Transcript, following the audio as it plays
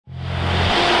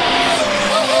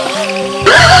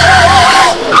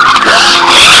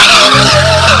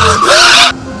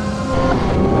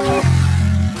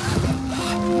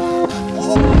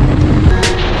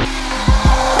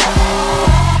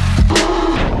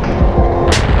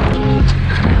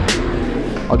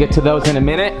I'll get to those in a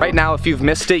minute. Right now, if you've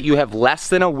missed it, you have less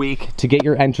than a week to get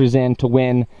your entries in to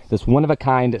win this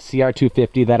one-of-a-kind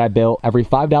CR250 that I built. Every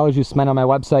 $5 you spend on my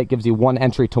website gives you 1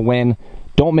 entry to win.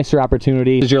 Don't miss your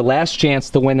opportunity. This is your last chance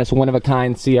to win this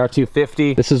one-of-a-kind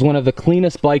CR250. This is one of the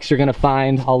cleanest bikes you're gonna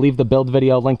find. I'll leave the build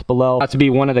video linked below. About to be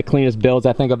one of the cleanest builds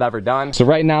I think I've ever done. So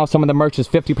right now, some of the merch is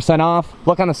 50% off.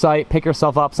 Look on the site, pick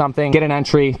yourself up something, get an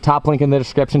entry. Top link in the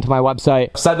description to my website.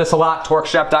 I've said this a lot,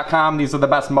 torqueshop.com. These are the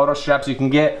best moto straps you can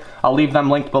get. I'll leave them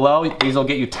linked below. These will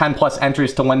get you 10 plus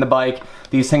entries to win the bike.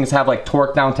 These things have like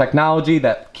torque down technology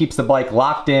that keeps the bike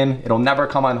locked in. It'll never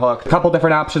come unhooked. A couple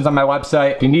different options on my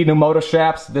website. If you need new moto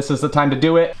straps, this is the time to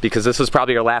do it because this is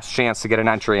probably your last chance to get an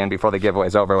entry in before the giveaway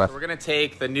is over with. So we're gonna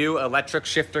take the new electric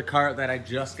shifter cart that I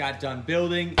just got done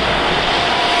building.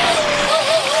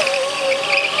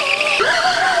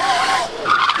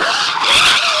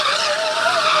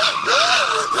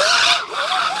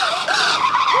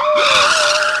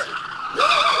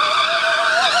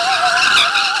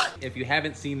 If you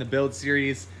haven't seen the build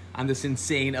series on this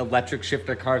insane electric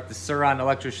shifter cart, the Surron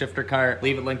electric shifter cart,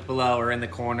 leave it linked below or in the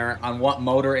corner on what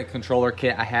motor and controller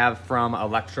kit I have from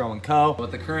Electro & Co.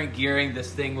 With the current gearing,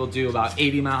 this thing will do about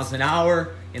 80 miles an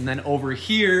hour. And then over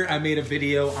here, I made a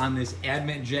video on this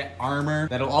Admin Jet armor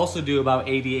that'll also do about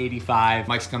 80, 85.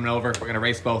 Mike's coming over. We're gonna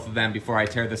race both of them before I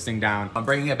tear this thing down. I'm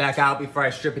bringing it back out before I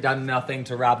strip it down to nothing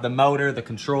to rob the motor, the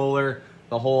controller,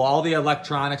 all the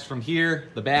electronics from here,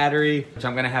 the battery, which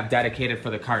I'm gonna have dedicated for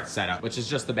the cart setup, which is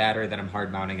just the battery that I'm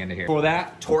hard mounting into here. For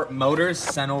that, Torque Motors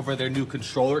sent over their new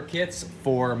controller kits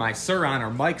for my Surron,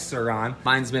 or Mike's Surron.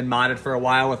 Mine's been modded for a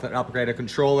while with an upgraded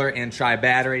controller and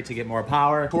tri-battery to get more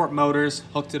power. Torque Motors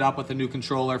hooked it up with a new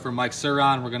controller for Mike's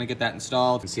Surron. We're gonna get that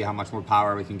installed and see how much more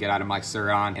power we can get out of Mike's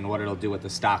Surron and what it'll do with the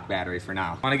stock battery for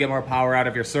now. Wanna get more power out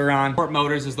of your Surron? Torque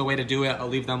Motors is the way to do it. I'll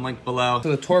leave them linked below.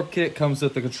 So the Torque kit comes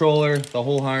with the controller, the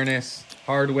whole harness,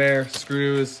 hardware,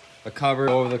 screws, a cover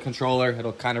over the controller.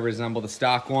 It'll kind of resemble the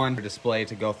stock one. A display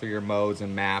to go through your modes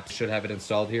and maps. Should have it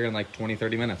installed here in like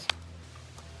 20-30 minutes.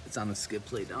 It's on the skid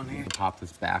plate down here. Pop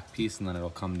this back piece and then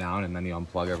it'll come down and then you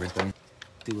unplug everything.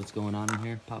 See what's going on in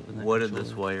here. Pop in that What did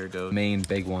this wire go? The main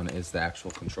big one is the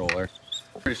actual controller.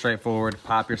 Pretty straightforward.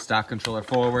 Pop your stock controller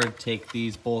forward, take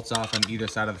these bolts off on either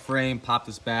side of the frame, pop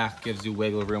this back, gives you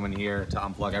wiggle room in here to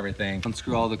unplug everything.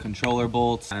 Unscrew all the controller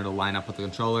bolts and it'll line up with the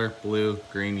controller, blue,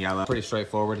 green, yellow. Pretty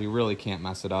straightforward. You really can't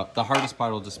mess it up. The hardest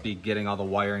part will just be getting all the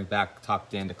wiring back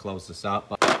tucked in to close this up,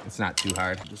 but it's not too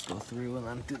hard. Just go through and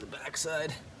then do the back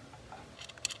side.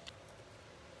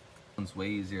 It's way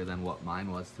easier than what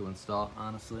mine was to install,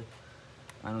 honestly.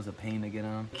 Mine was a pain to get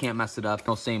on. Can't mess it up.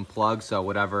 No same plug, so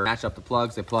whatever. Match up the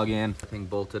plugs, they plug in. Everything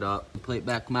bolted up. Plate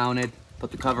back mounted.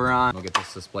 Put the cover on. We'll get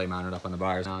this display mounted up on the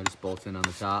bars. Now just bolts in on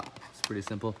the top. It's pretty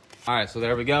simple. All right, so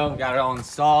there we go. Got it all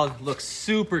installed. Looks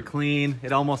super clean.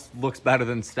 It almost looks better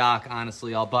than stock,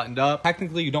 honestly, all buttoned up.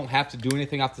 Technically, you don't have to do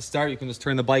anything off the start. You can just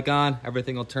turn the bike on.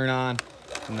 Everything will turn on.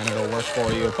 And then it'll work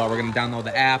for you. But we're gonna download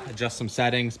the app, adjust some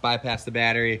settings, bypass the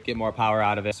battery, get more power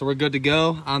out of it. So we're good to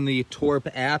go. On the Torp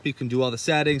app, you can do all the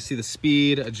settings, see the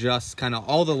speed, adjust kind of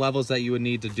all the levels that you would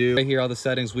need to do. Right here, all the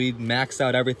settings, we maxed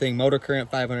out everything. Motor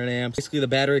current, 500 amps. Basically, the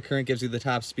battery current gives you the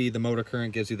top speed, the motor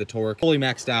current gives you the torque. Fully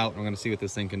maxed out. We're gonna see what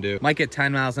this thing can do. Might get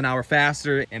 10 miles an hour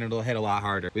faster, and it'll hit a lot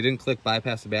harder. We didn't click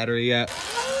bypass the battery yet.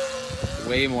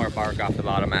 Way more bark off the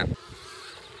bottom end.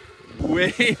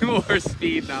 Way more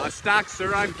speed now. A stock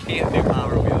Surron can't do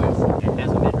power wheels. It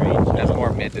has a mid-range. That's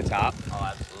more mid to top.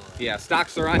 Oh, absolutely. Yeah, stock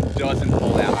Surron doesn't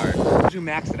pull that hard. What did you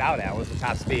max it out at? What was the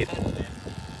top speed?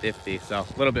 50, so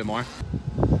a little bit more.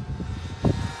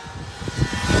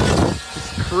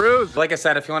 Just cruise. Like I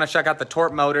said, if you want to check out the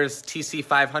Torp Motors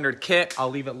TC500 kit,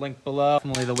 I'll leave it linked below.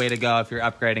 Definitely the way to go if you're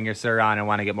upgrading your Surron and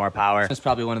want to get more power. It's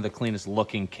probably one of the cleanest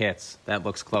looking kits that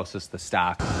looks closest to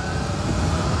stock.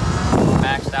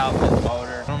 Maxed out with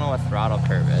motor. I don't know what throttle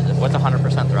curve is. What's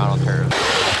 100% throttle curve?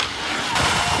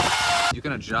 You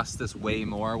can adjust this way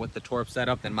more with the Torp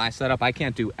setup than my setup. I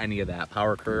can't do any of that,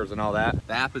 power curves and all that.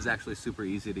 The app is actually super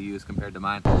easy to use compared to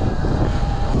mine.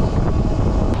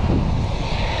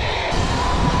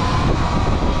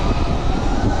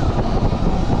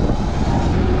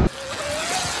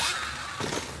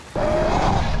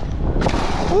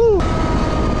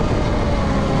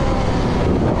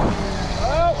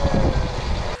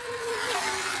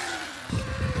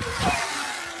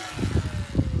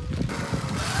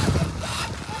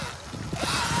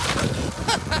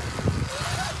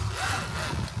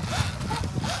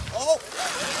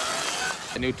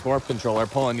 New Torp controller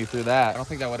pulling you through that. I don't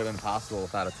think that would have been possible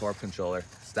without a Torp controller.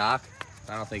 Stock,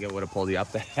 I don't think it would have pulled you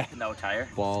up there. No tire?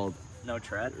 Bald No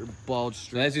tread. Bulge.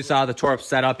 So as you saw, the Torp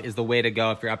setup is the way to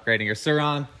go if you're upgrading your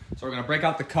Surron. So we're gonna break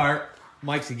out the cart.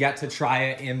 Mike's yet to try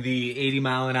it in the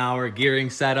 80-mile-an-hour gearing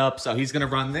setup, so he's gonna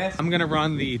run this. I'm gonna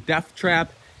run the Death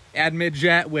Trap Admid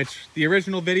Jet, which the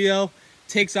original video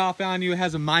takes off on you,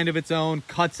 has a mind of its own,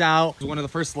 cuts out. It's one of the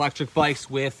first electric bikes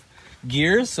with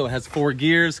gears, so it has 4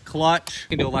 gears, clutch.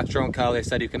 You can do Electro & Co. They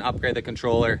said you can upgrade the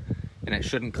controller and it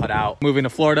shouldn't cut out. Moving to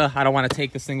Florida, I don't want to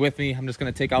take this thing with me. I'm just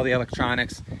gonna take all the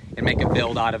electronics and make a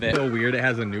build out of it. So weird, it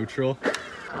has a neutral. It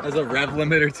has a rev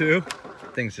limiter too.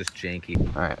 Thing's just janky.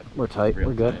 All right, we're tight,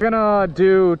 we're good. We're gonna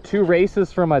do 2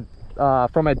 races from a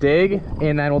dig,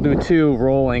 and then we'll do 2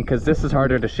 rolling because this is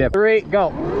harder to ship. 3,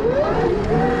 go.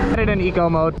 Put it in eco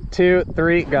mode. 2,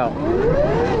 3, go.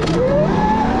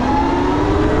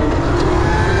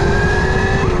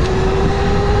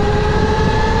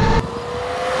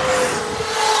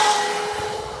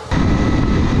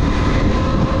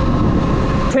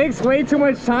 Takes way too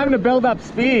much time to build up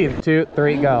speed. 2,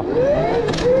 3, go.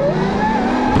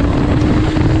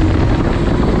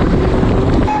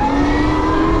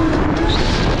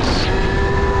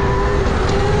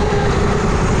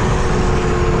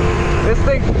 This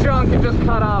thing's junk, it just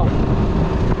cut out.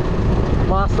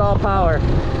 Lost all power.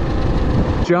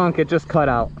 Junk, it just cut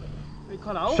out. It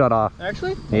cut out? Shut off.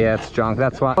 Actually? Yeah, it's junk,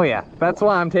 that's why. Oh yeah, that's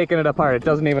why I'm taking it apart. It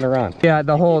doesn't even run. Yeah,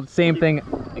 the whole same thing.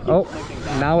 Oh,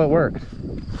 now it works.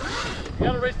 You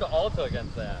gotta race the ALTA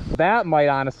against that. That might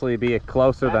honestly be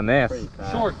closer than this.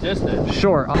 Short distance.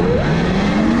 Short.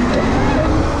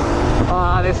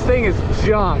 This thing is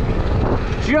junk.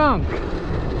 Junk.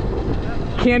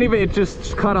 Can't even, it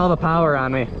just cut all the power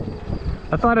on me.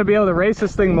 I thought I'd be able to race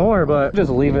this thing more, but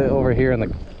just leave it over here in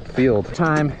the field.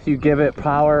 Time you give it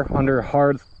power under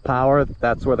hard power,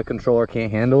 that's where the controller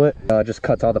can't handle it. It just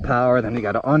cuts all the power. Then you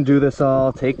got to undo this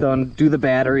all, undo the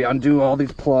battery, undo all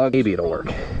these plugs. Maybe it'll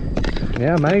work.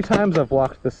 Yeah, many times I've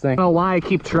walked this thing. I don't know why I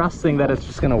keep trusting that it's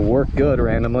just gonna work good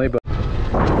randomly, but keep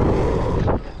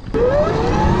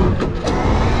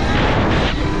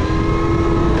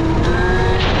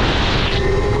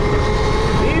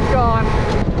going.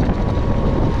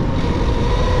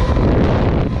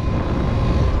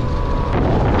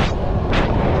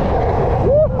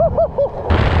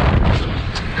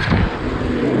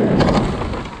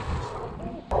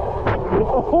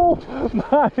 Oh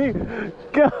my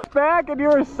God, back and you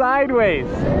were sideways.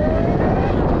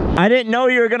 I didn't know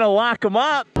you were gonna lock them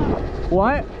up.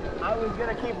 What? I was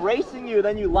gonna keep racing you,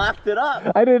 then you locked it up.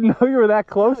 I didn't know you were that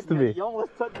close to me. You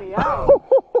almost took me out.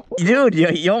 Dude,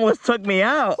 you almost took me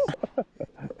out.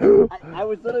 I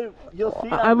was literally, you'll see.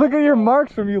 I look at your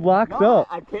marks from you locked up.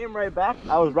 I came right back.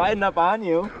 I was riding up on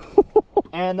you.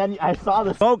 And then I saw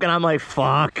the smoke and I'm like,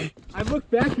 fuck. I look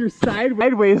back, you're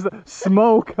sideways,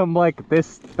 smoke. I'm like,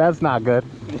 that's not good.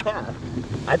 Yeah.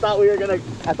 I thought we were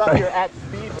at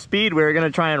speed. We were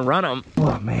gonna try and run them.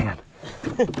 Oh man.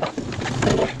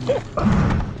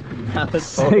 That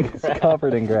was It's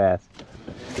covered in grass.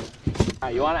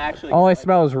 Alright, you wanna actually... All I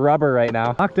smell is rubber right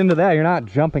now. Locked into that, you're not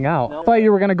jumping out. No. I thought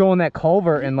you were gonna go in that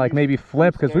culvert and like maybe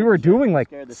flip, because we were doing like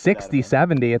 60,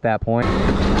 70 at that point.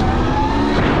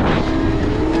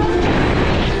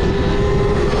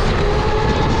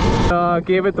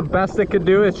 Gave it the best it could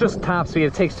do. It's just top speed.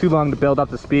 It takes too long to build up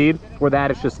the speed. Where that,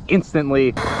 it's just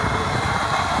instantly.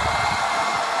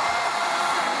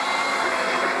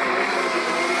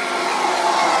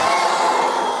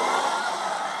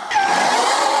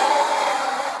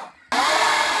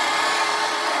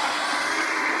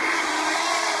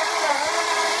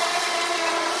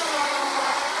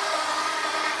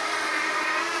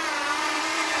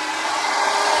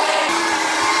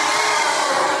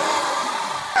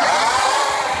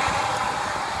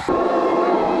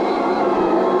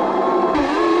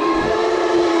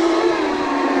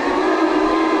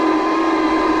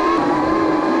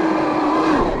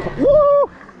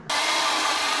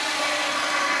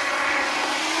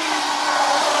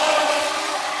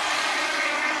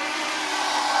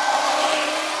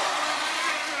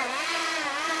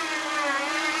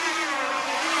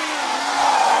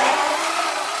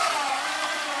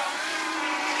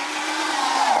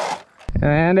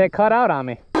 And it cut out on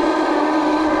me.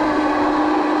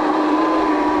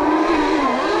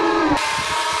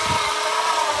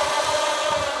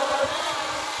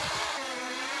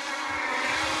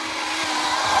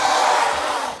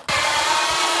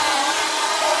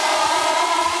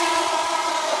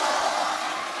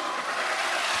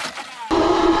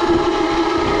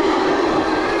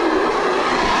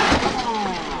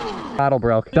 Bottle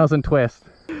broke. Doesn't twist.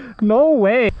 No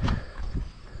way.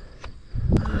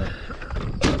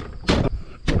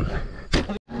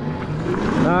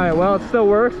 right, well, it still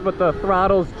works, but the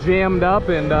throttle's jammed up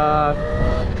and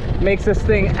makes this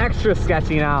thing extra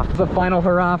sketchy now. It's the final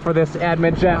hurrah for this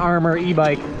AMDESIGNS Armor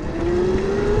e-bike.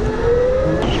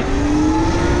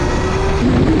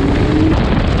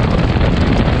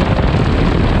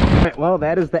 Alright, well,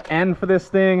 that is the end for this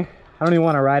thing. I don't even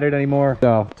want to ride it anymore.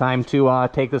 So, time to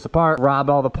take this apart, rob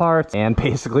all the parts, and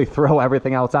basically throw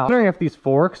everything else out. I'm wondering if these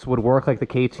forks would work like the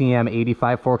KTM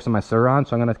 85 forks on my Surron,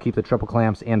 so I'm going to keep the triple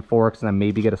clamps and forks, and then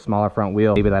maybe get a smaller front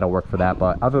wheel. Maybe that'll work for that,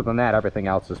 but other than that, everything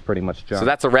else is pretty much junk. So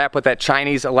that's a wrap with that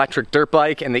Chinese electric dirt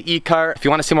bike and the e-kart. If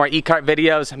you want to see more e-kart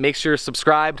videos, make sure you're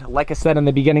subscribed. Like I said in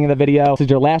the beginning of the video, this is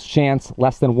your last chance,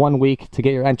 less than 1 week to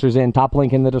get your entries in. Top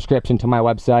link in the description to my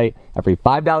website. Every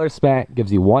 $5 spent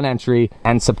gives you 1 entry,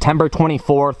 and September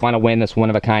 24th, want to win this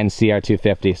one-of-a-kind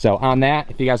CR250. So on that,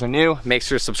 if you guys are new, make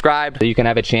sure you're subscribed so you can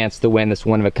have a chance to win this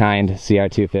one-of-a-kind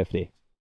CR250.